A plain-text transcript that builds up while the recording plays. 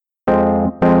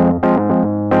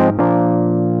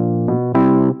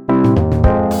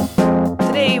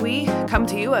come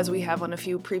to you, as we have on a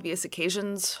few previous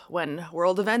occasions, when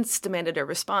world events demanded a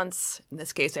response. In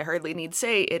this case, I hardly need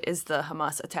say, it is the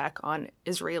Hamas attack on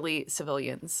Israeli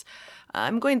civilians.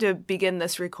 I'm going to begin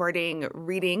this recording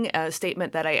reading a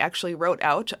statement that I actually wrote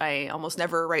out. I almost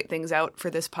never write things out for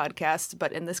this podcast,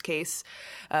 but in this case,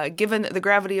 given the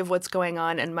gravity of what's going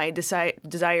on and my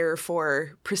desire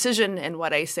for precision in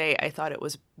what I say, I thought it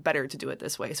was better to do it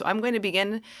this way. So I'm going to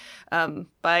begin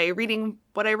by reading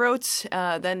what I wrote.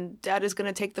 Then Dad is going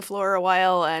to take the floor a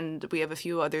while, and we have a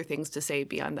few other things to say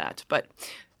beyond that. But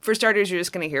for starters, you're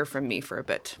just going to hear from me for a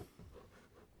bit.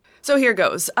 So here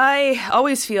goes. I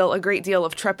always feel a great deal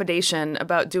of trepidation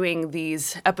about doing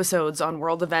these episodes on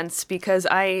world events because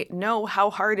I know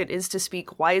how hard it is to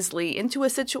speak wisely into a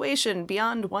situation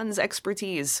beyond one's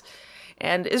expertise.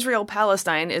 And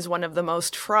Israel-Palestine is one of the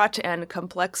most fraught and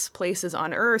complex places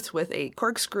on Earth, with a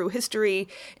corkscrew history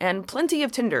and plenty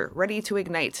of tinder ready to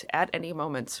ignite at any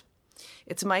moment.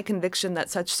 It's my conviction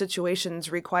that such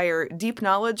situations require deep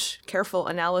knowledge, careful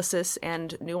analysis,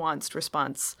 and nuanced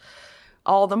response.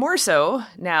 All the more so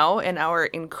now in our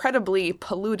incredibly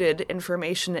polluted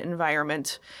information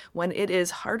environment, when it is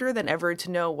harder than ever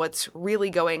to know what's really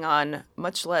going on,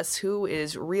 much less who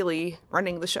is really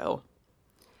running the show.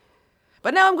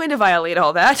 But now I'm going to violate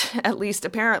all that, at least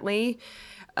apparently.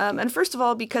 And first of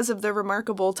all, because of the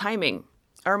remarkable timing.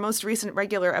 Our most recent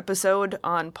regular episode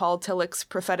on Paul Tillich's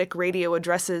prophetic radio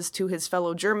addresses to his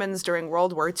fellow Germans during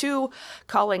World War II,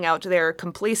 calling out their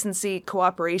complacency,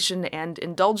 cooperation, and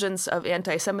indulgence of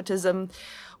anti-Semitism,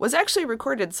 was actually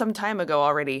recorded some time ago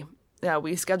already.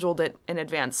 We scheduled it in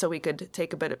advance so we could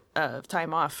take a bit of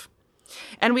time off.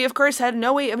 And we, of course, had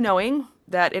no way of knowing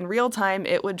that in real time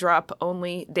it would drop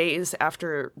only days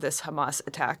after this Hamas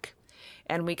attack.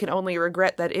 And we can only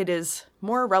regret that it is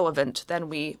more relevant than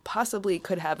we possibly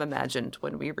could have imagined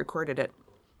when we recorded it.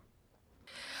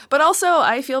 But also,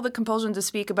 I feel the compulsion to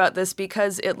speak about this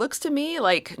because it looks to me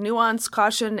like nuance,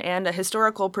 caution, and a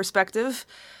historical perspective,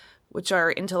 which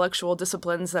are intellectual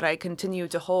disciplines that I continue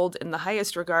to hold in the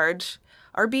highest regard,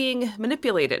 are being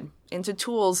manipulated into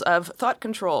tools of thought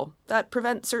control that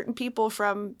prevent certain people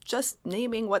from just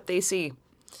naming what they see.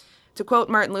 To quote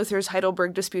Martin Luther's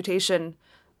Heidelberg Disputation,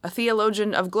 "A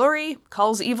theologian of glory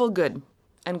calls evil good,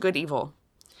 and good evil.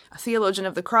 A theologian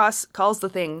of the cross calls the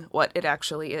thing what it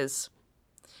actually is."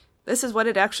 This is what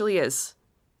it actually is: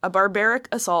 a barbaric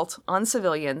assault on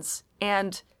civilians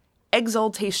and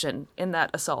exaltation in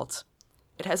that assault.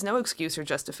 It has no excuse or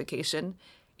justification.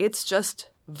 It's just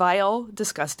vile,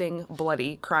 disgusting,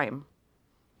 bloody crime.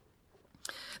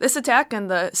 This attack and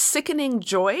the sickening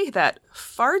joy that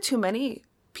far too many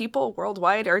people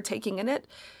worldwide are taking in it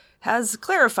has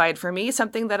clarified for me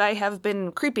something that I have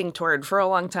been creeping toward for a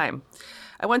long time.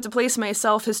 I want to place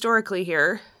myself historically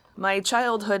here. My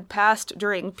childhood passed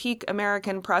during peak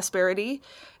American prosperity,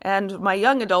 and my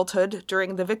young adulthood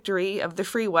during the victory of the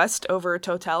Free West over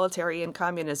totalitarian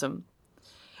communism.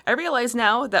 I realize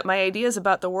now that my ideas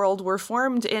about the world were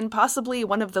formed in possibly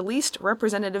one of the least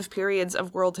representative periods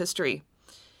of world history.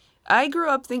 I grew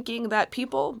up thinking that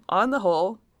people, on the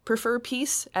whole, prefer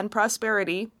peace and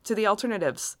prosperity to the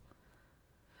alternatives.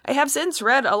 I have since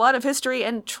read a lot of history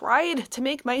and tried to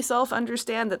make myself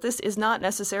understand that this is not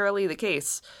necessarily the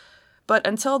case. But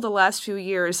until the last few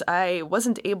years, I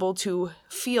wasn't able to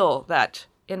feel that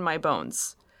in my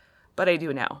bones. But I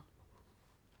do now.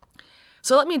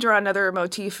 So let me draw another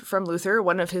motif from Luther,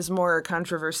 one of his more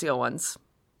controversial ones.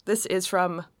 This is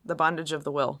from The Bondage of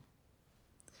the Will.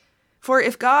 "For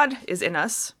if God is in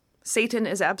us, Satan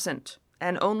is absent,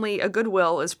 and only a good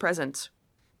will is present.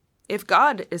 If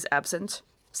God is absent,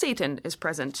 Satan is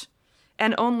present,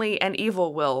 and only an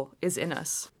evil will is in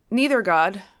us. Neither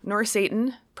God nor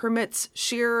Satan permits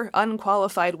sheer,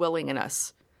 unqualified willing in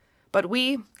us. But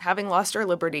we, having lost our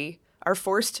liberty, are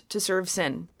forced to serve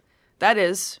sin. That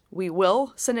is, we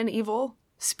will sin and evil,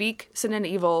 speak sin and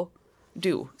evil,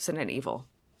 do sin and evil."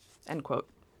 End quote.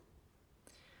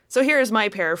 So here is my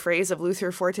paraphrase of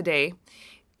Luther for today.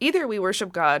 Either we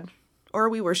worship God, or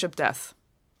we worship death.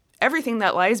 Everything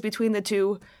that lies between the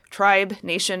two, tribe,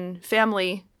 nation,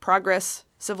 family, progress,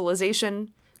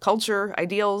 civilization, culture,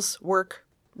 ideals, work,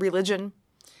 religion,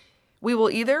 we will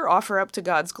either offer up to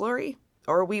God's glory,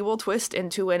 or we will twist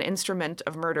into an instrument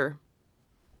of murder.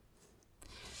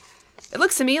 It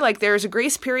looks to me like there is a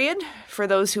grace period for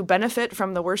those who benefit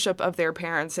from the worship of their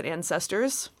parents and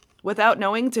ancestors. Without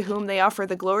knowing to whom they offer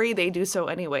the glory, they do so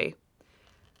anyway.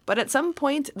 But at some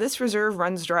point, this reserve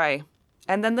runs dry,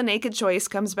 and then the naked choice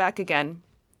comes back again: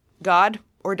 God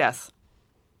or death.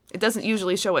 It doesn't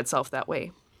usually show itself that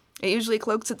way. It usually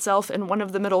cloaks itself in one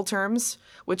of the middle terms,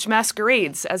 which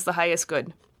masquerades as the highest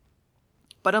good.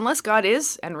 But unless God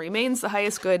is and remains the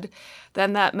highest good,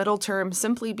 then that middle term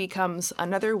simply becomes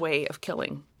another way of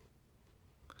killing.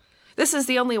 This is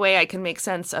the only way I can make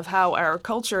sense of how our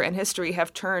culture and history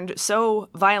have turned so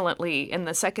violently in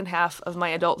the second half of my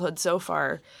adulthood so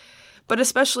far, but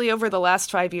especially over the last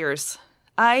 5 years.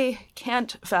 I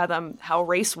can't fathom how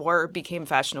race war became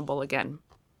fashionable again,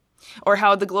 or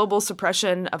how the global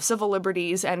suppression of civil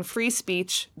liberties and free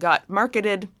speech got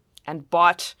marketed and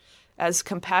bought as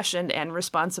compassion and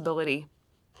responsibility.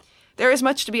 There is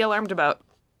much to be alarmed about,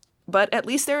 but at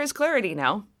least there is clarity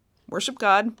now. Worship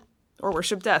God or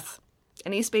worship death.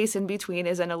 Any space in between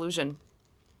is an illusion.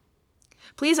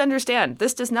 Please understand,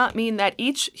 this does not mean that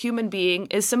each human being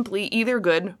is simply either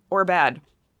good or bad.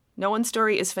 No one's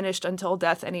story is finished until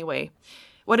death anyway.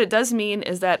 What it does mean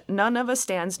is that none of us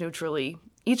stands neutrally.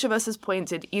 Each of us is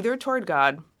pointed either toward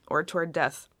God or toward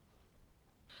death.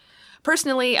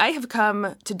 Personally, I have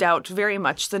come to doubt very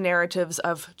much the narratives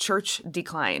of church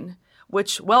decline,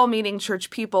 which well-meaning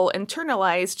church people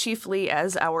internalize chiefly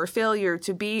as our failure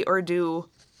to be or do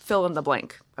fill in the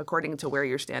blank, according to where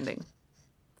you're standing.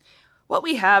 What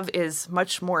we have is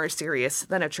much more serious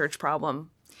than a church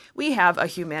problem. We have a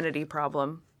humanity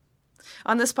problem.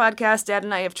 On this podcast, Dad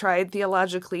and I have tried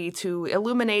theologically to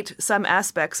illuminate some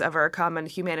aspects of our common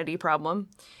humanity problem.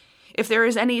 If there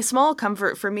is any small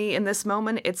comfort for me in this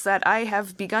moment, it's that I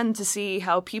have begun to see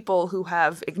how people who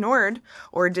have ignored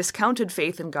or discounted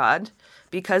faith in God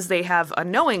because they have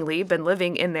unknowingly been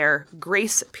living in their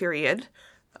grace period,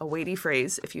 a weighty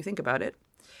phrase if you think about it,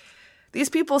 these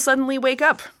people suddenly wake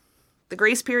up. The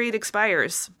grace period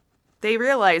expires. They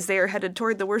realize they are headed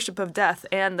toward the worship of death,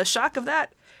 and the shock of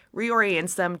that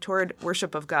reorients them toward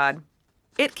worship of God.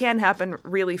 It can happen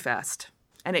really fast,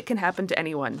 and it can happen to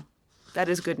anyone. That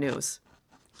is good news.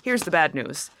 Here's the bad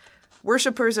news.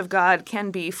 Worshippers of God can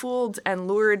be fooled and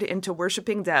lured into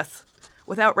worshiping death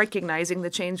without recognizing the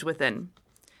change within.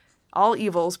 All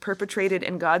evils perpetrated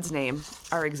in God's name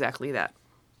are exactly that.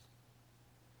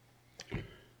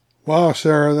 Wow,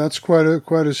 Sarah, that's quite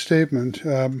a statement.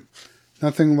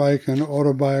 Nothing like an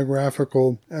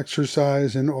autobiographical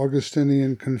exercise in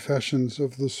Augustinian confessions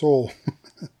of the soul.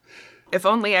 If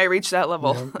only I reached that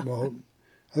level. Yeah, well,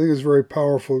 I think it's very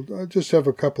powerful. I just have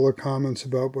a couple of comments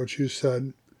about what you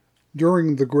said.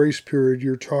 During the grace period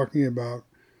you're talking about,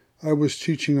 I was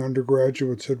teaching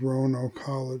undergraduates at Roanoke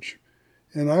College,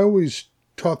 and I always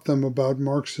taught them about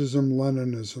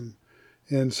Marxism-Leninism,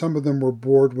 and some of them were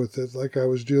bored with it, like I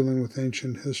was dealing with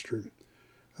ancient history.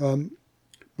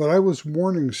 But I was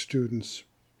warning students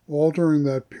all during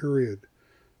that period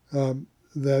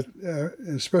that,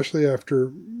 especially after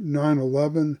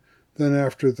 9/11, then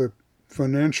after the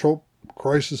financial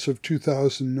crisis of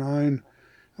 2009,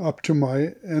 up to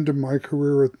my end of my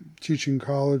career at teaching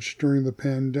college during the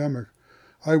pandemic,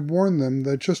 I warned them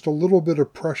that just a little bit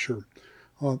of pressure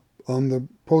on the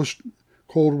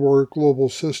post-Cold War global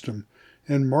system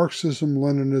and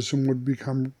Marxism-Leninism would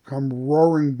come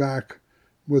roaring back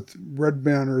with red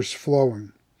banners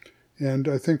flowing. And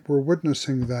I think we're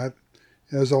witnessing that,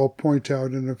 as I'll point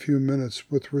out in a few minutes,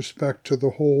 with respect to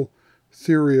the whole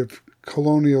theory of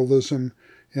colonialism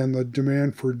and the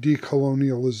demand for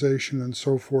decolonialization and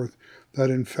so forth that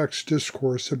infects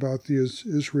discourse about the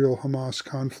Israel-Hamas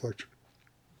conflict.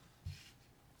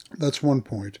 That's one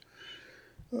point.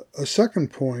 A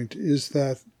second point is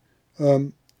that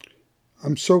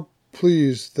I'm so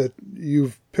pleased that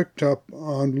you've picked up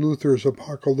on Luther's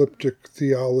apocalyptic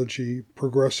theology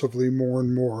progressively more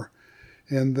and more,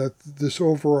 and that this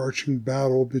overarching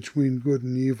battle between good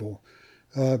and evil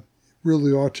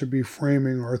really ought to be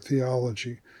framing our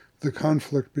theology, the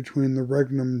conflict between the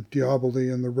regnum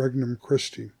diaboli and the regnum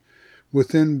Christi,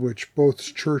 within which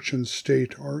both church and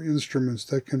state are instruments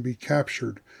that can be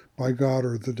captured by God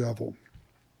or the devil.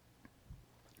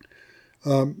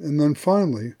 And then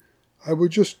finally, I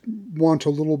would just want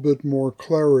a little bit more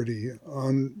clarity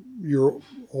on your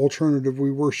alternative,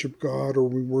 we worship God or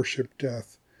we worship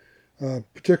death,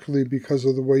 particularly because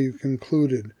of the way you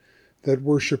concluded that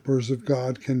worshipers of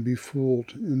God can be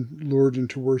fooled and lured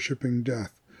into worshiping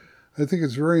death. I think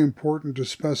it's very important to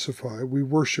specify we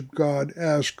worship God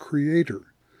as Creator,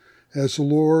 as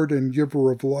Lord and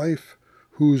Giver of life,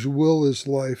 whose will is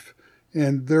life,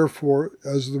 and therefore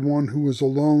as the one who is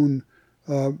alone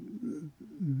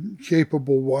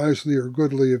capable wisely or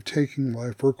goodly of taking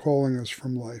life or calling us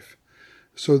from life,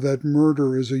 so that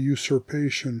murder is a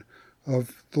usurpation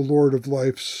of the Lord of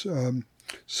life's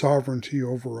sovereignty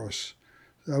over us.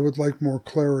 I would like more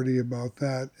clarity about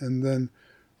that. And then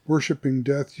worshiping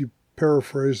death, you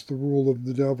paraphrase the rule of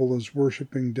the devil as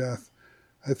worshiping death.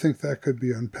 I think that could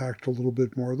be unpacked a little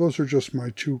bit more. Those are just my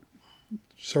two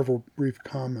several brief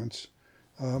comments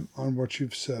on what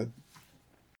you've said.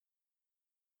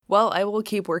 Well, I will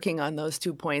keep working on those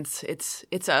 2 points.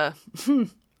 It's a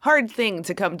hard thing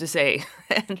to come to say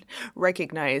and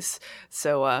recognize.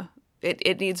 So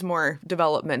it needs more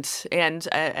development. And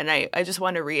I just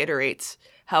want to reiterate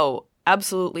how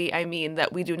absolutely I mean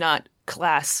that we do not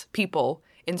class people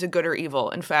into good or evil.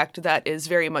 In fact, that is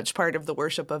very much part of the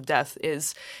worship of death,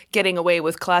 is getting away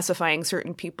with classifying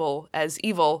certain people as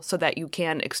evil so that you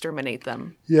can exterminate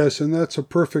them. Yes, and that's a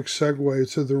perfect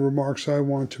segue to the remarks I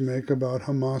want to make about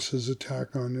Hamas's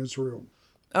attack on Israel.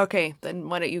 Okay, then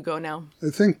why don't you go now? I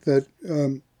think that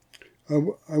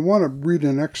I want to read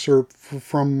an excerpt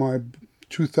from my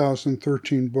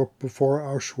 2013 book, Before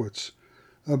Auschwitz,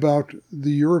 about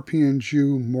the European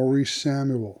Jew Maurice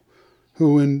Samuel,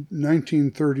 who in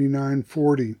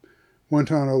 1939-40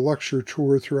 went on a lecture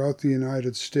tour throughout the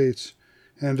United States,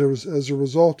 and as a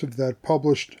result of that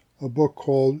published a book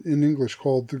in English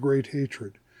called The Great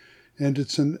Hatred. And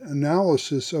it's an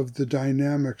analysis of the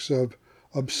dynamics of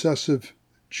obsessive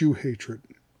Jew hatred.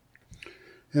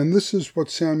 And this is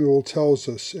what Samuel tells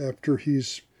us after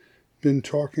he's been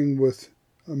talking with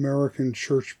American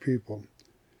church people.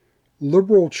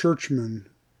 Liberal churchmen,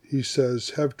 he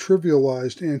says, have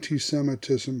trivialized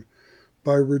anti-Semitism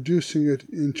by reducing it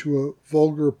into a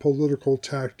vulgar political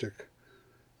tactic.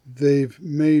 They've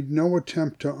made no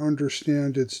attempt to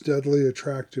understand its deadly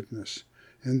attractiveness,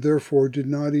 and therefore did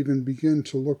not even begin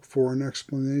to look for an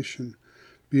explanation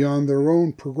beyond their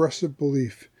own progressive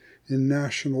belief in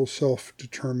national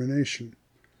self-determination.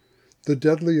 The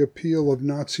deadly appeal of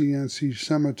Nazi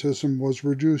anti-Semitism was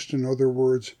reduced, in other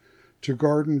words, to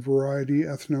garden variety,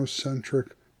 ethnocentric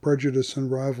prejudice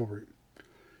and rivalry.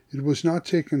 It was not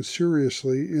taken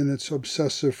seriously in its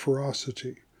obsessive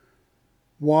ferocity.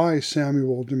 Why,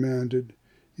 Samuel demanded,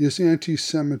 is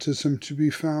anti-Semitism to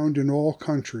be found in all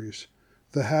countries,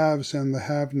 the haves and the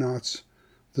have-nots,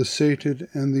 the sated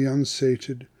and the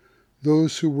unsated,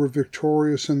 those who were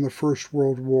victorious in the First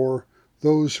World War,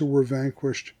 those who were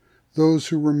vanquished, those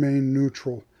who remained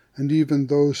neutral, and even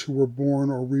those who were born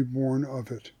or reborn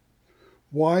of it?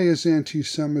 Why is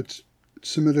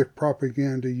anti-Semitic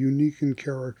propaganda unique in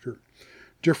character,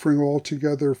 differing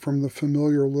altogether from the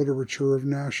familiar literature of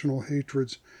national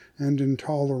hatreds and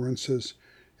intolerances,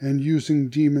 and using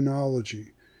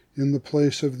demonology in the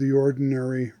place of the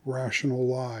ordinary rational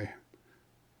lie?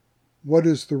 What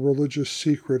is the religious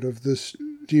secret of this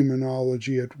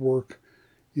demonology at work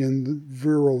in the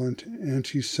virulent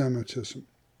anti-Semitism?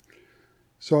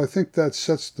 So I think that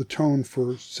sets the tone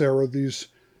for, Sarah, these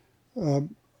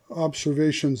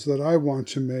observations that I want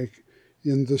to make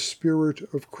in the spirit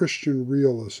of Christian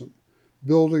realism,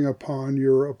 building upon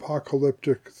your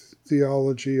apocalyptic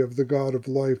theology of the God of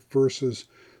life versus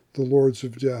the lords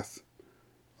of death,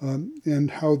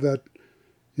 and how that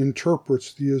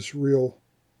interprets the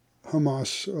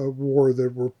Israel-Hamas war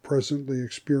that we're presently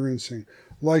experiencing.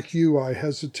 Like you, I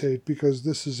hesitate because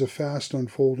this is a fast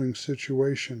unfolding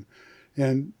situation,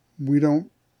 and we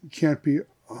can't be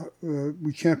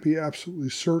absolutely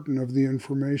certain of the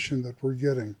information that we're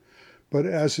getting. But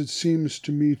as it seems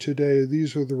to me today,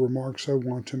 these are the remarks I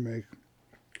want to make.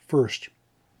 First,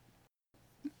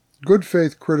 good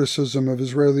faith criticism of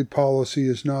Israeli policy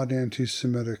is not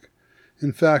anti-Semitic.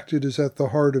 In fact, it is at the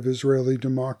heart of Israeli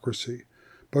democracy.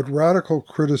 But radical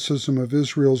criticism of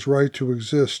Israel's right to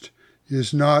exist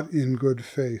is not in good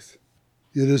faith.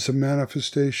 It is a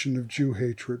manifestation of Jew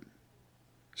hatred.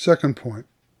 Second point,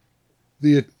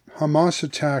 the Hamas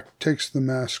attack takes the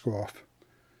mask off.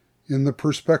 In the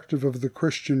perspective of the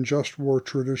Christian just war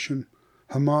tradition,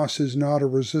 Hamas is not a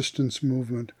resistance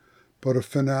movement, but a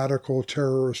fanatical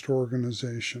terrorist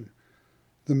organization.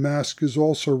 The mask is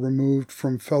also removed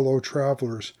from fellow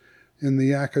travelers in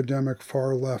the academic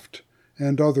far left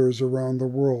and others around the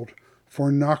world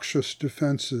for noxious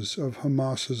defenses of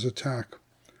Hamas's attack.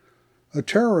 A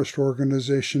terrorist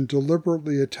organization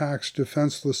deliberately attacks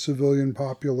defenseless civilian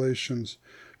populations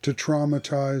to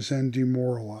traumatize and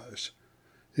demoralize.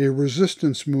 A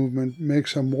resistance movement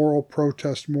makes a moral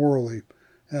protest morally,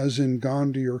 as in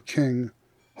Gandhi or King,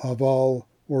 Havel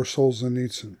or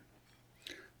Solzhenitsyn.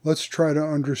 Let's try to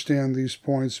understand these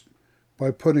points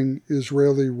by putting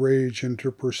Israeli rage into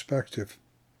perspective.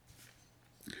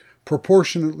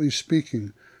 Proportionately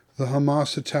speaking, the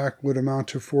Hamas attack would amount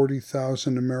to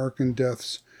 40,000 American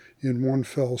deaths in one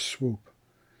fell swoop.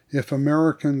 If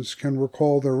Americans can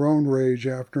recall their own rage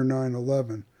after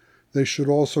 9/11, they should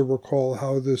also recall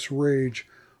how this rage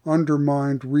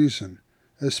undermined reason,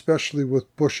 especially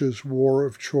with Bush's war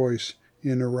of choice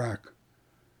in Iraq.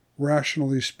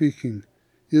 Rationally speaking,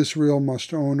 Israel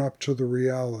must own up to the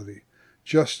reality.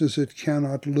 just as it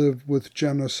cannot live with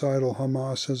genocidal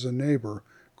Hamas as a neighbor.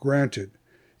 Granted,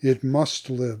 it must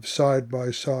live side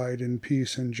by side in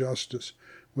peace and justice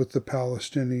with the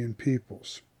Palestinian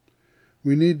peoples.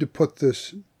 We need to put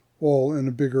this all in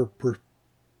a bigger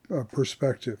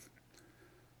perspective.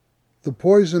 The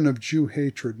poison of Jew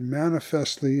hatred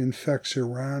manifestly infects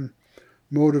Iran,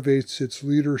 motivates its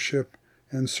leadership,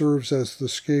 and serves as the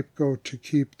scapegoat to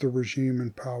keep the regime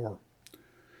in power.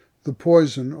 The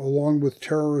poison, along with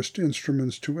terrorist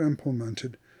instruments to implement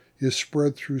it, is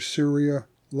spread through Syria,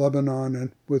 Lebanon,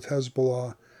 and with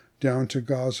Hezbollah, down to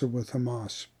Gaza with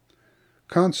Hamas.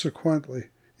 Consequently,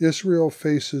 Israel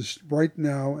faces right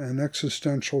now an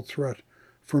existential threat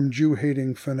from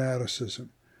Jew-hating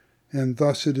fanaticism, and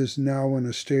thus it is now in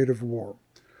a state of war.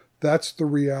 That's the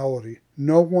reality.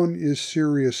 No one is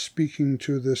serious speaking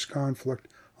to this conflict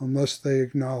unless they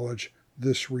acknowledge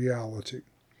this reality.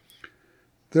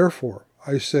 Therefore,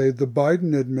 I say the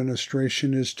Biden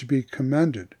administration is to be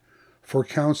commended for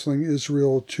counseling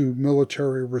Israel to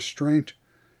military restraint,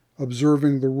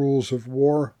 observing the rules of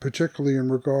war, particularly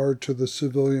in regard to the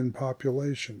civilian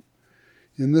population.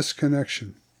 In this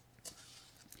connection,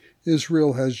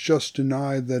 Israel has just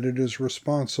denied that it is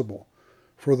responsible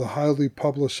for the highly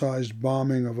publicized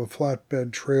bombing of a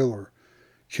flatbed trailer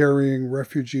carrying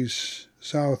refugees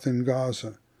south in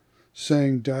Gaza,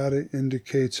 saying data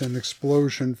indicates an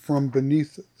explosion from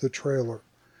beneath the trailer.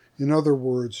 In other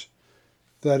words,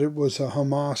 that it was a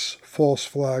Hamas false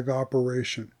flag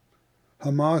operation.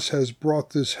 Hamas has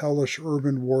brought this hellish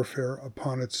urban warfare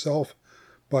upon itself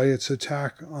by its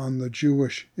attack on the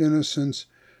Jewish innocents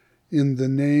in the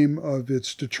name of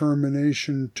its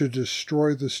determination to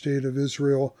destroy the state of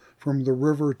Israel from the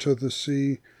river to the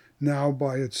sea, now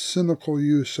by its cynical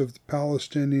use of the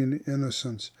Palestinian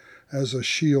innocents as a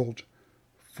shield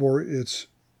for its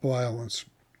violence.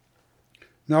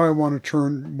 Now I want to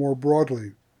turn more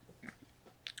broadly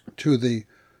to the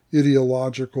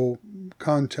ideological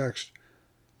context.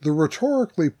 The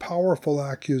rhetorically powerful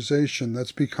accusation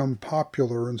that's become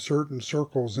popular in certain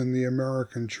circles in the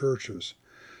American churches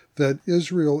that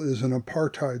Israel is an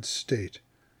apartheid state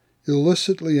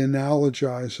illicitly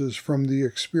analogizes from the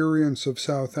experience of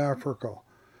South Africa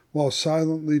while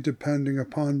silently depending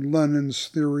upon Lenin's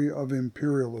theory of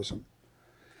imperialism.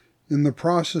 In the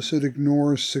process, it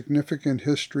ignores significant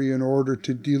history in order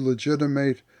to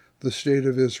delegitimate the state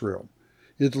of Israel.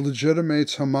 It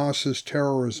legitimates Hamas's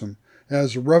terrorism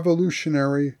as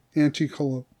revolutionary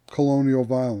anti-colonial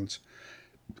violence,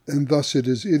 and thus it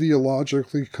is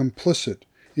ideologically complicit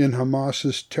in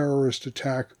Hamas's terrorist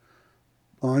attack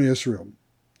on Israel.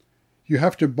 You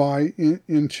have to buy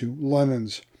into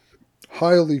Lenin's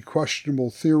highly questionable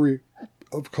theory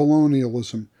of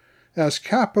colonialism as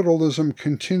capitalism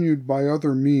continued by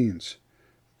other means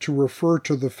to refer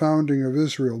to the founding of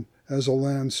Israel as a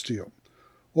land steal.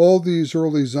 All these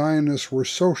early Zionists were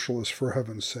socialists, for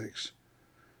heaven's sakes.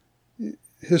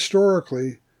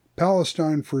 Historically,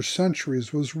 Palestine for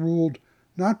centuries was ruled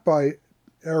not by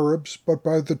Arabs, but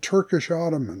by the Turkish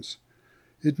Ottomans.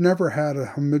 It never had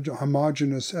a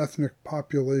homogeneous ethnic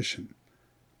population.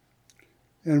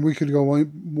 And we could go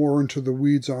more into the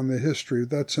weeds on the history.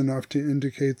 That's enough to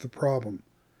indicate the problem.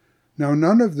 Now,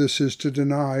 none of this is to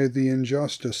deny the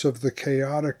injustice of the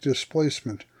chaotic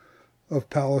displacement of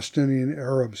Palestinian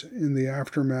Arabs in the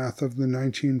aftermath of the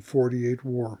 1948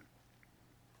 war.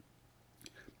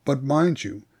 But mind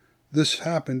you, this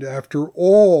happened after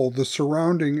all the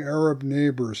surrounding Arab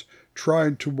neighbors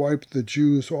tried to wipe the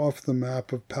Jews off the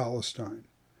map of Palestine,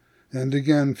 and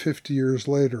again 50 years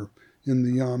later in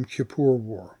the Yom Kippur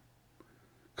War.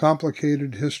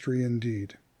 Complicated history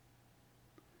indeed.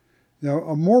 Now,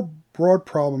 a more broad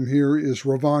problem here is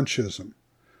revanchism,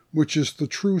 which is the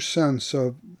true sense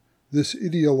of this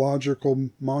ideological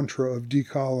mantra of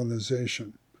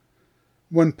decolonization.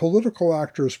 When political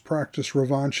actors practice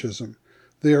revanchism,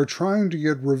 they are trying to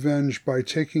get revenge by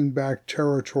taking back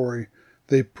territory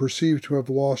they perceive to have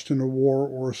lost in a war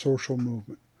or a social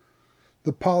movement.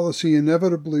 The policy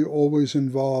inevitably always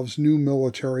involves new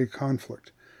military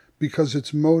conflict, because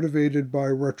it's motivated by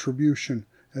retribution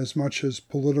as much as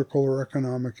political or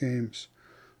economic aims.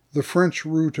 The French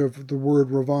root of the word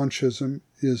revanchism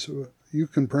is, you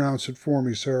can pronounce it for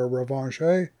me, Sarah,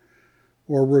 revanche,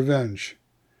 or revenge.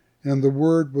 And the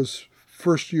word was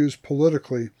first used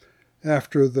politically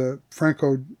after the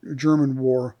Franco-German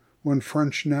War, when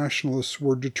French nationalists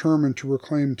were determined to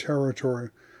reclaim territory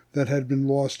that had been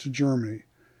lost to Germany.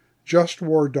 Just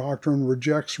war doctrine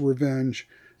rejects revenge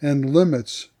and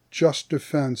limits just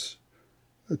defense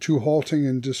to halting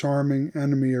and disarming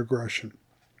enemy aggression.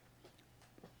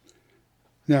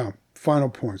 Now, final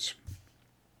points.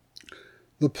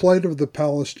 The plight of the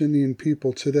Palestinian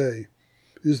people today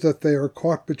is that they are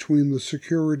caught between the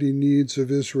security needs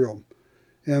of Israel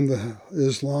and the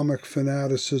Islamic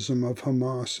fanaticism of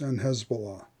Hamas and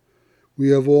Hezbollah. We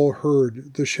have all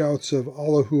heard the shouts of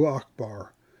Allahu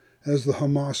Akbar as the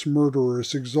Hamas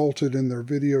murderers exulted in their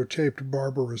videotaped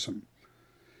barbarism.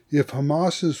 If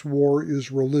Hamas's war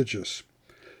is religious,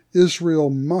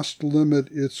 Israel must limit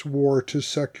its war to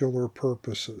secular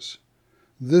purposes.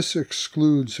 This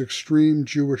excludes extreme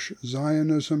Jewish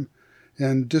Zionism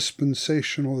and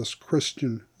dispensationalist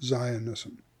Christian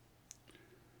Zionism.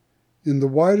 In the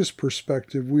widest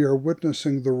perspective, we are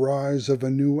witnessing the rise of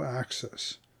a new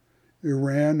axis: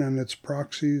 Iran and its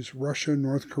proxies, Russia,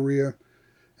 North Korea,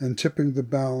 and tipping the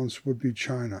balance would be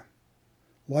China.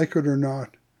 Like it or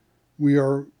not, we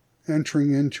are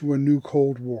entering into a new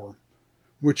Cold War,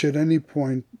 which at any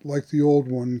point, like the old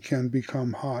one, can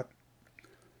become hot.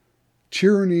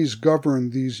 Tyrannies govern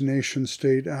these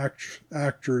nation-state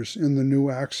actors in the new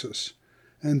axis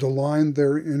and align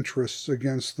their interests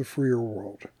against the freer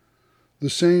world. The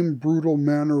same brutal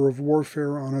manner of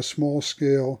warfare on a small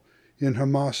scale in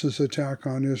Hamas's attack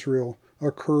on Israel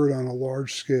occurred on a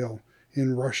large scale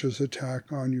in Russia's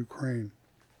attack on Ukraine.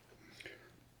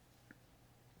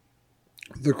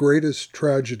 The greatest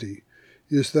tragedy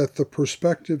is that the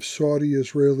prospective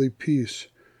Saudi-Israeli peace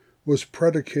was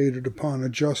predicated upon a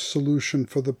just solution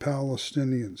for the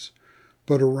Palestinians,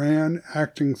 but Iran,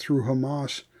 acting through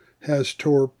Hamas, has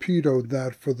torpedoed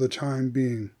that for the time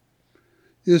being.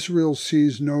 Israel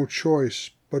sees no choice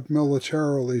but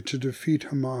militarily to defeat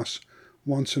Hamas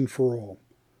once and for all.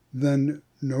 Then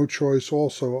no choice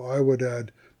also, I would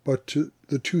add, but to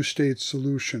the two-state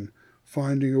solution,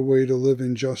 finding a way to live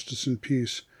in justice and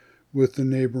peace with the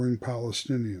neighboring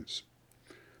Palestinians.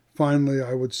 Finally,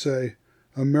 I would say,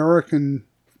 America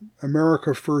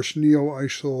First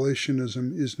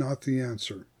neo-isolationism is not the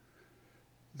answer.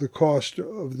 The cost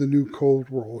of the new Cold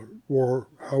War,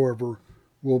 however,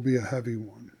 will be a heavy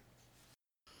one.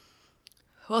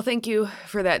 Well, thank you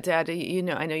for that, Dad.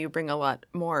 I know you bring a lot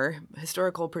more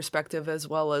historical perspective as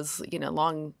well as,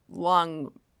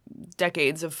 long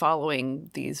decades of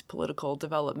following these political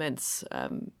developments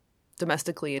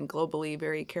domestically and globally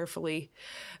very carefully.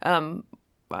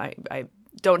 I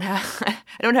don't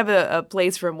have a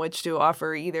place from which to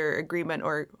offer either agreement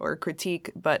or critique,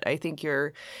 but I think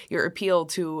your appeal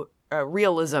to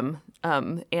realism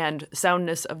and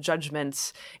soundness of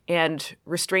judgments and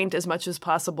restraint as much as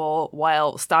possible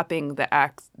while stopping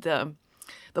the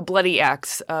bloody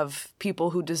acts of people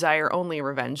who desire only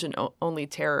revenge and only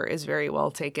terror is very well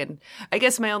taken. I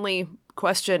guess my only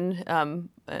question,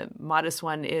 a modest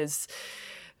one, is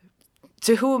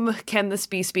to whom can this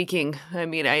be speaking? I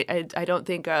mean, I don't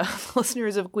think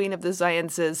listeners of Queen of the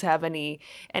Sciences have any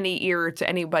ear to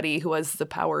anybody who has the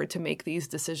power to make these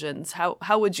decisions.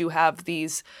 How would you have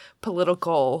these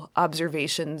political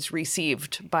observations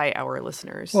received by our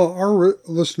listeners? Well, our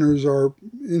listeners are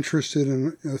interested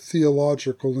in a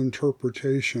theological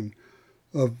interpretation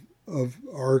of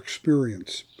our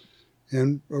experience.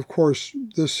 And, of course,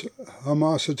 this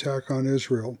Hamas attack on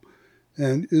Israel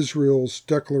and Israel's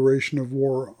declaration of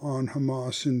war on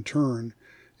Hamas in turn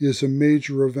is a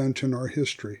major event in our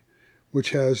history, which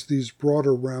has these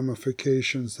broader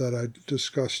ramifications that I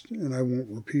discussed and I won't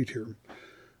repeat here.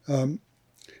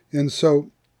 And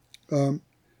so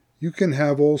you can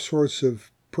have all sorts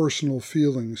of personal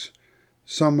feelings,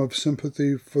 some of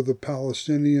sympathy for the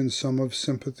Palestinians, some of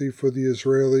sympathy for the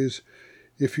Israelis.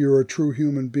 If you're a true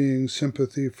human being,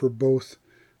 sympathy for both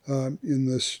in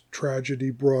this tragedy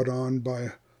brought on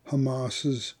by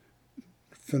Hamas's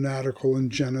fanatical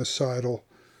and genocidal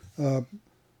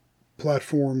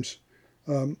platforms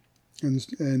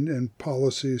and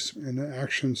policies and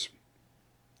actions.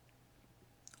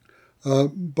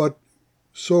 But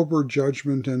sober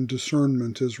judgment and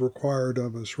discernment is required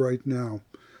of us right now.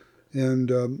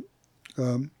 And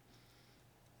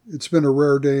it's been a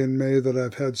rare day in May that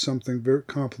I've had something very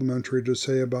complimentary to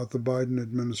say about the Biden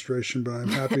administration, but I'm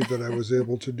happy that I was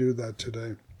able to do that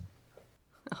today.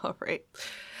 All right.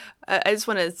 I just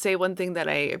want to say one thing that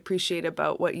I appreciate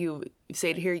about what you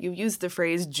said here. You used the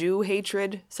phrase Jew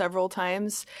hatred several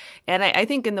times. And I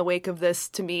think in the wake of this,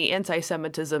 to me,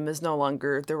 anti-Semitism is no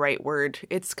longer the right word.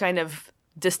 It's kind of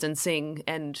distancing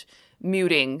and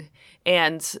muting.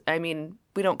 And I mean,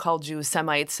 we don't call Jews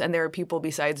Semites, and there are people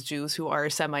besides Jews who are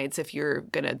Semites if you're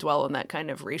going to dwell on that kind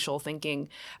of racial thinking.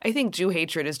 I think Jew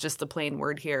hatred is just the plain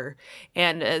word here.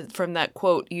 And from that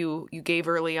quote you gave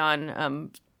early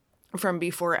on from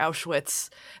before Auschwitz,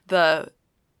 the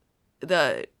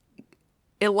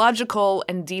illogical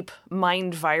and deep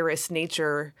mind virus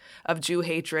nature of Jew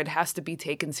hatred has to be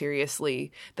taken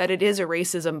seriously, that it is a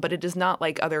racism, but it is not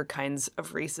like other kinds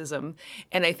of racism.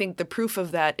 And I think the proof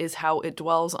of that is how it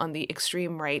dwells on the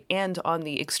extreme right and on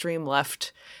the extreme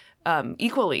left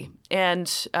equally,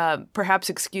 and perhaps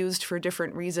excused for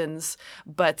different reasons,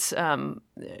 but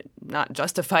not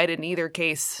justified in either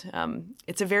case.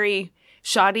 It's a very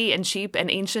shoddy and cheap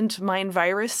and ancient mind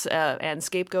virus and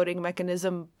scapegoating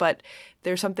mechanism, but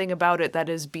there's something about it that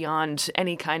is beyond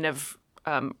any kind of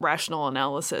rational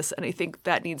analysis, and I think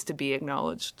that needs to be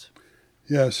acknowledged.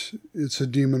 Yes, it's a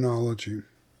demonology.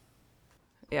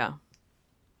 Yeah.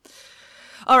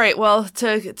 All right. Well,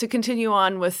 to continue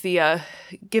on with the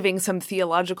giving some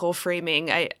theological framing,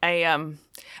 I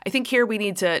think here we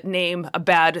need to name a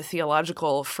bad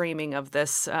theological framing of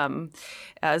this.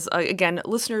 As again,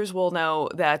 listeners will know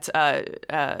that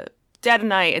Dad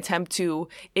and I attempt to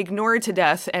ignore to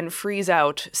death and freeze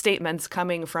out statements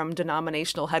coming from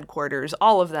denominational headquarters,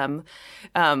 all of them.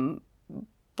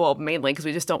 Well, mainly because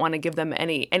we just don't want to give them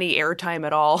any airtime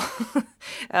at all.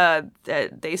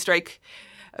 They strike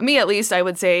me, at least, I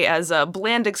would say, as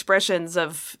bland expressions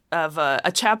of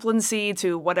a chaplaincy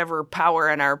to whatever power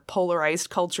in our polarized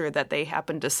culture that they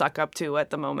happen to suck up to at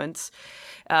the moment.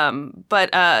 But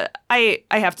I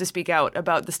have to speak out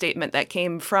about the statement that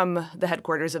came from the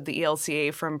headquarters of the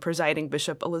ELCA from presiding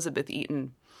Bishop Elizabeth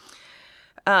Eaton.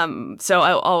 So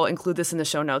I'll include this in the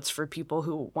show notes for people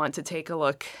who want to take a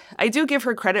look. I do give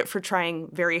her credit for trying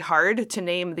very hard to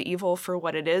name the evil for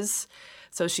what it is.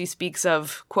 So she speaks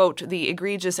of, quote, the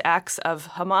egregious acts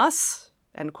of Hamas,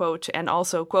 end quote, and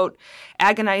also, quote,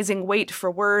 agonizing wait for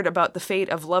word about the fate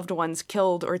of loved ones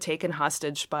killed or taken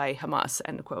hostage by Hamas,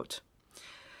 end quote.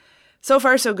 So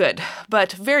far, so good.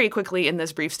 But very quickly in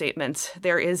this brief statement,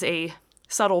 there is a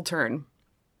subtle turn.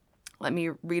 Let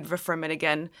me read from it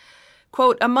again.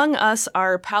 Quote, among us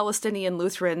are Palestinian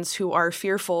Lutherans who are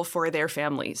fearful for their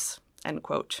families, end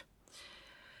quote.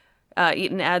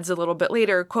 Eaton adds a little bit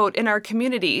later, quote, in our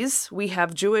communities, we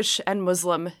have Jewish and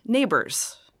Muslim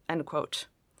neighbors, end quote.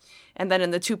 And then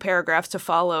in the 2 paragraphs to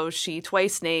follow, she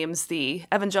twice names the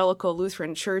Evangelical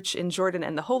Lutheran Church in Jordan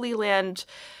and the Holy Land,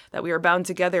 that we are bound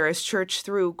together as church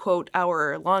through, quote,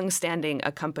 our long-standing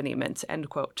accompaniment, end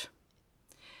quote.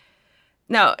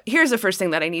 Now, here's the first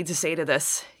thing that I need to say to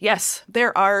this. Yes,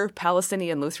 there are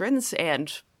Palestinian Lutherans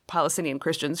and Palestinian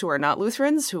Christians who are not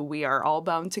Lutherans, who we are all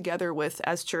bound together with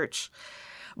as church.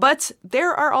 But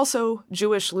there are also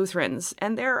Jewish Lutherans,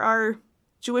 and there are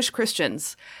Jewish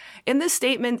Christians. In this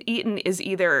statement, Eaton is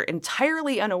either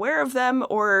entirely unaware of them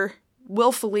or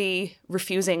willfully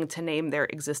refusing to name their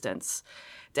existence.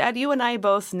 Dad, you and I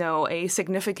both know a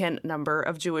significant number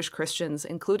of Jewish Christians,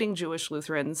 including Jewish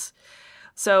Lutherans.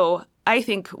 So I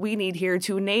think we need here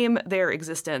to name their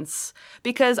existence,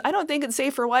 because I don't think it's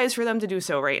safe or wise for them to do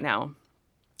so right now.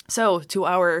 So to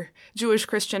our Jewish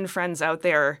Christian friends out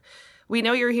there, we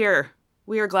know you're here.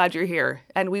 We are glad you're here,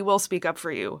 and we will speak up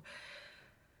for you.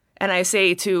 And I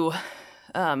say to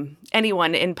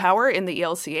anyone in power in the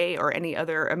ELCA or any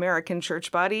other American church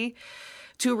body,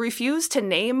 to refuse to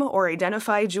name or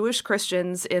identify Jewish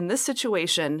Christians in this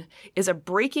situation is a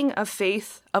breaking of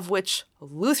faith of which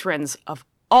Lutherans of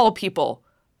all people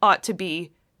ought to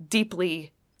be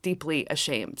deeply, deeply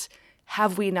ashamed.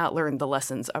 Have we not learned the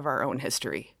lessons of our own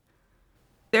history?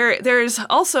 There's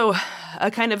also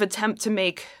a kind of attempt to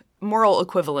make moral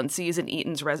equivalencies in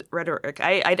Eaton's rhetoric.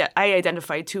 I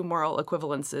identify 2 moral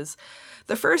equivalences.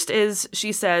 The first is,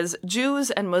 she says,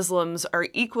 Jews and Muslims are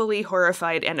equally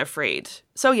horrified and afraid.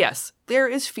 So yes, there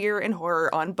is fear and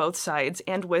horror on both sides,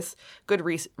 and with good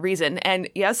reason. And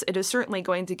yes, it is certainly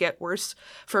going to get worse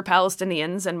for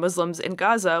Palestinians and Muslims in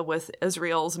Gaza with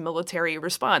Israel's military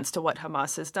response to what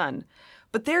Hamas has done.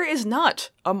 But there is not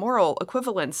a moral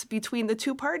equivalence between the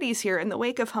 2 parties here in the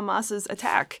wake of Hamas's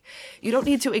attack. You don't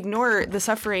need to ignore the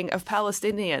suffering of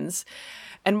Palestinians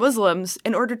and Muslims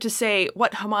in order to say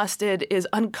what Hamas did is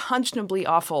unconscionably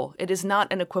awful. It is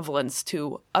not an equivalence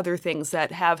to other things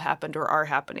that have happened or are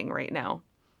happening right now.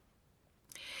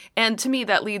 And to me,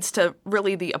 that leads to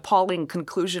really the appalling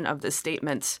conclusion of this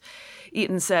statement.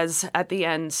 Eaton says at the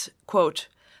end, quote,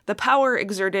 the power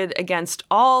exerted against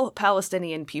all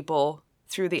Palestinian people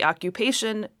through the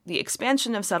occupation, the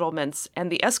expansion of settlements, and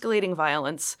the escalating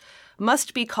violence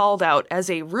must be called out as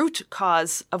a root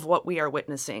cause of what we are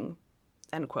witnessing,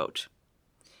 end quote.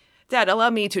 Dad, allow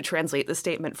me to translate the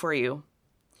statement for you.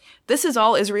 This is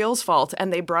all Israel's fault,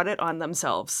 and they brought it on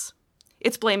themselves.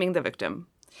 It's blaming the victim.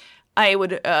 I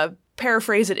would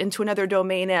paraphrase it into another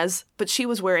domain as, but she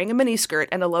was wearing a miniskirt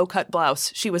and a low-cut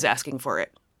blouse. She was asking for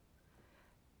it.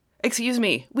 Excuse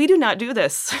me, we do not do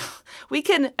this. We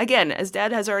can, again, as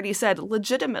Dad has already said,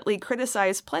 legitimately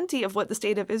criticize plenty of what the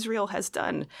state of Israel has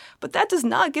done, but that does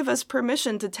not give us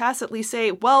permission to tacitly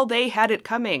say, well, they had it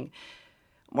coming.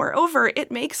 Moreover,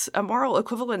 it makes a moral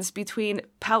equivalence between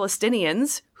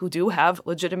Palestinians, who do have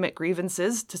legitimate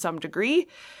grievances to some degree,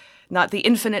 not the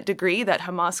infinite degree that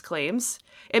Hamas claims.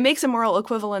 It makes a moral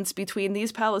equivalence between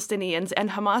these Palestinians and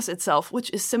Hamas itself, which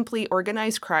is simply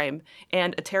organized crime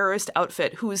and a terrorist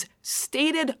outfit whose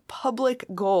stated public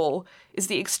goal is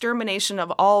the extermination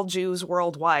of all Jews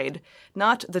worldwide,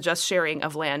 not the just sharing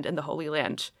of land in the Holy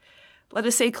Land. Let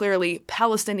us say clearly,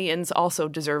 Palestinians also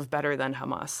deserve better than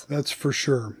Hamas. That's for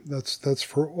sure. That's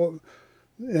for all.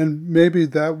 And maybe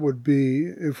that would be,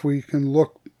 if we can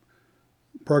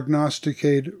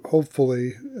prognosticate,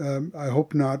 hopefully, I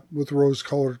hope not with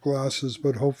rose-colored glasses,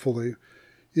 but hopefully,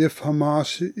 if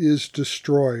Hamas is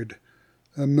destroyed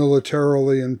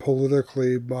militarily and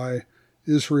politically by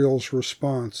Israel's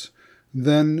response,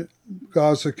 then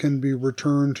Gaza can be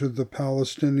returned to the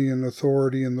Palestinian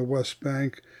Authority in the West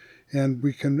Bank, and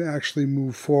we can actually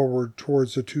move forward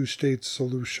towards a two-state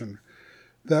solution.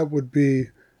 That would be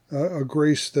a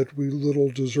grace that we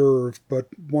little deserve, but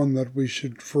one that we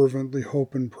should fervently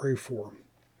hope and pray for.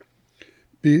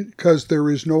 Because there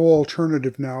is no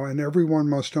alternative now, and everyone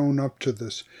must own up to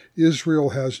this. Israel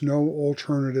has no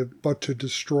alternative but to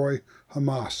destroy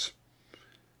Hamas,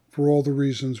 for all the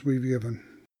reasons we've given.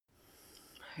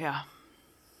 Yeah.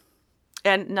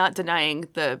 And not denying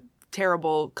the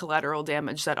terrible collateral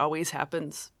damage that always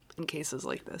happens in cases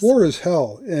like this. War is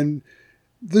hell, and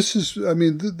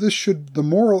the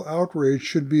moral outrage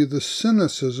should be the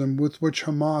cynicism with which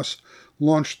Hamas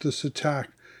launched this attack,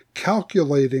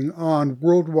 calculating on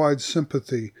worldwide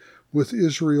sympathy with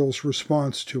Israel's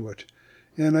response to it.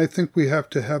 And I think we have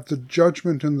to have the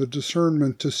judgment and the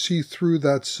discernment to see through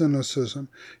that cynicism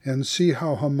and see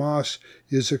how Hamas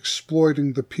is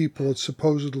exploiting the people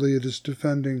supposedly it is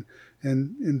defending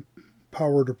and in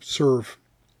power to serve.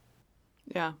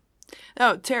 Yeah.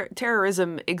 No,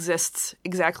 terrorism exists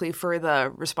exactly for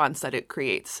the response that it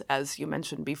creates, as you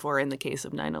mentioned before in the case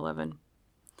of 9/11.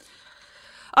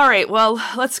 All right, well,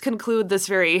 let's conclude this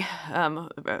very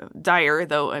dire,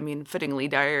 though, fittingly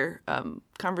dire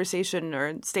conversation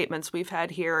or statements we've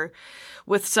had here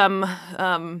with some,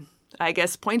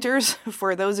 pointers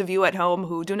for those of you at home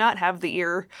who do not have the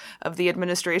ear of the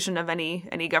administration of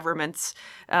any governments.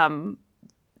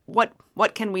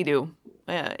 What can we do?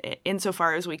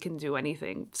 Insofar as we can do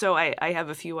anything. So I have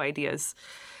a few ideas.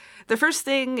 The first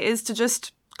thing is to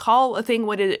just call a thing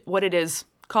what it is.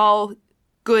 Call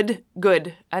good,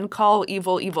 good, and call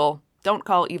evil, evil. Don't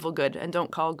call evil good, and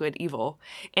don't call good evil.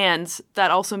 And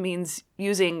that also means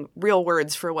using real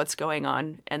words for what's going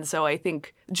on. And so I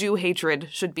think Jew hatred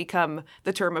should become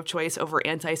the term of choice over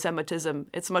anti-Semitism.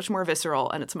 It's much more visceral,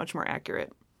 and it's much more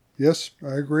accurate. Yes,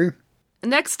 I agree.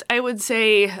 Next, I would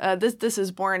say this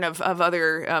is born of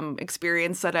other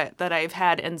experience that I've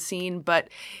had and seen, but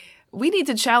we need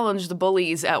to challenge the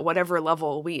bullies at whatever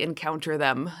level we encounter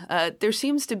them. There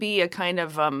seems to be a kind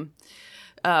of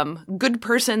good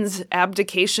person's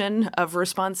abdication of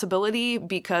responsibility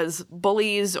because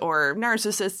bullies or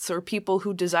narcissists or people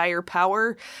who desire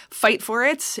power fight for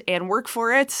it and work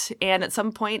for it. And at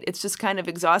some point, it's just kind of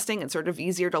exhausting. It's sort of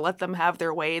easier to let them have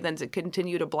their way than to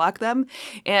continue to block them.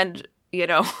 And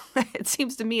it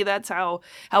seems to me that's how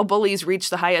bullies reach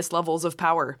the highest levels of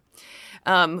power.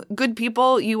 Good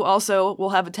people, you also will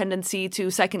have a tendency to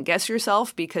second guess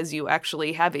yourself because you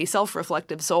actually have a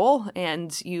self-reflective soul,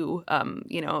 and you,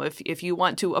 if you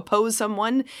want to oppose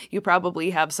someone, you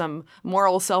probably have some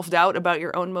moral self-doubt about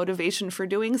your own motivation for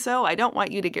doing so. I don't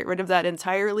want you to get rid of that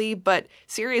entirely, but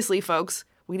seriously, folks,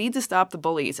 we need to stop the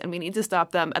bullies, and we need to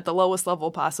stop them at the lowest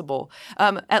level possible.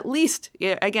 At least,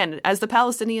 again, as the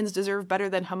Palestinians deserve better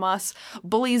than Hamas,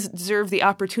 bullies deserve the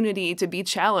opportunity to be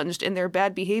challenged in their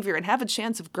bad behavior and have a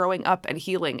chance of growing up and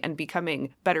healing and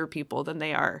becoming better people than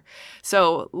they are.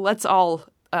 So let's all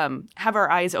have our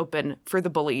eyes open for the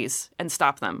bullies and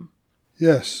stop them.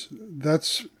 Yes,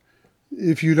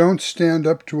 if you don't stand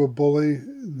up to a bully,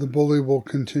 the bully will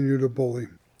continue to bully.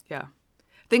 Yeah.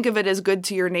 Think of it as good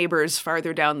to your neighbors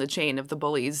farther down the chain of the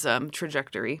bully's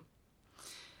trajectory.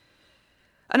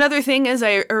 Another thing is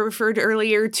I referred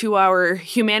earlier to our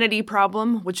humanity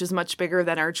problem, which is much bigger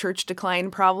than our church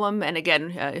decline problem. And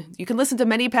again, you can listen to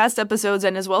many past episodes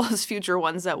and as well as future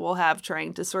ones that we'll have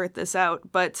trying to sort this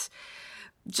out. But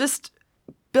just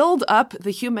build up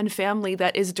the human family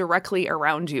that is directly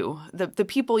around you, the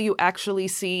people you actually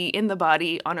see in the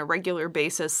body on a regular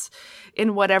basis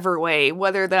in whatever way,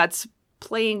 whether that's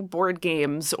playing board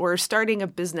games or starting a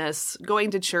business, going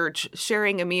to church,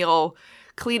 sharing a meal,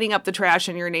 cleaning up the trash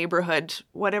in your neighborhood,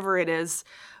 whatever it is.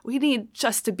 We need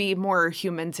just to be more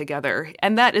human together.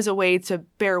 And that is a way to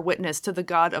bear witness to the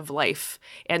God of life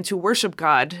and to worship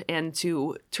God and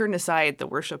to turn aside the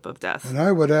worship of death. And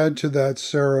I would add to that,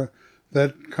 Sarah,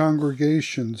 that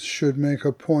congregations should make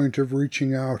a point of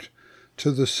reaching out to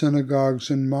the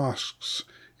synagogues and mosques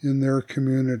in their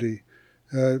community,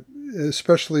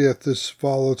 especially at this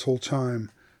volatile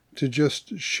time, to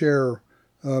just share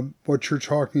what you're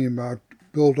talking about,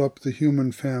 build up the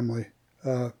human family,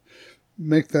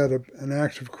 make that an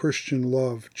act of Christian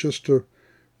love, just to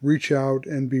reach out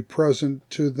and be present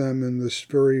to them in this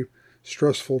very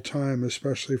stressful time,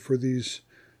 especially for these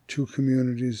two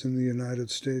communities in the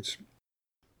United States.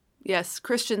 Yes,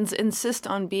 Christians insist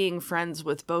on being friends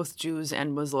with both Jews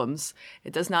and Muslims.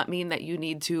 It does not mean that you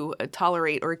need to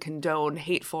tolerate or condone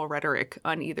hateful rhetoric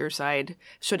on either side,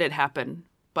 should it happen.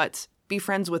 But be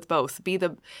friends with both. Be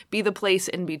the place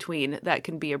in between that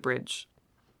can be a bridge.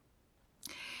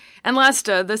 And last,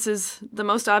 this is the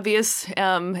most obvious,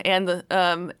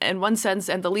 in one sense,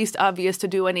 and the least obvious to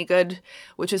do any good,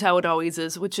 which is how it always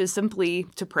is, which is simply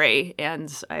to pray.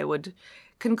 And I would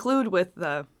conclude with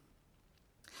the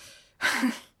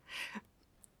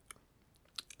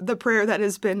prayer that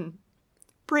has been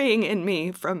praying in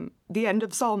me from the end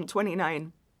of Psalm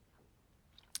 29.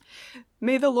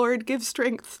 May the Lord give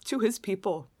strength to his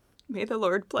people. May the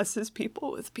Lord bless his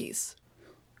people with peace.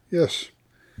 Yes.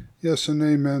 Yes and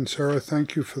amen, Sarah.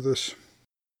 Thank you for this.